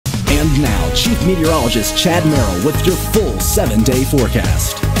And now, Chief Meteorologist Chad Merrill with your full 7-day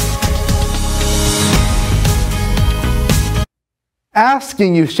forecast.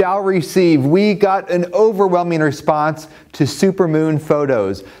 Asking you shall receive. We got an overwhelming response to supermoon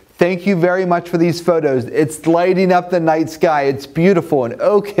photos. Thank you very much for these photos. It's lighting up the night sky. It's beautiful in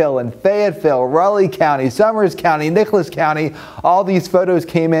Oak Hill and Fayetteville, Raleigh County, Summers County, Nicholas County. All these photos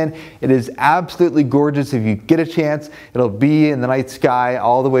came in. It is absolutely gorgeous. If you get a chance, it'll be in the night sky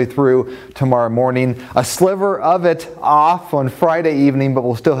all the way through tomorrow morning. A sliver of it off on Friday evening, but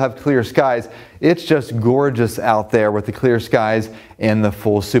we'll still have clear skies. It's just gorgeous out there with the clear skies and the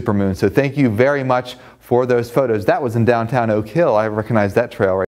full supermoon. So thank you very much for those photos. That was in downtown Oak Hill. I recognize that trail right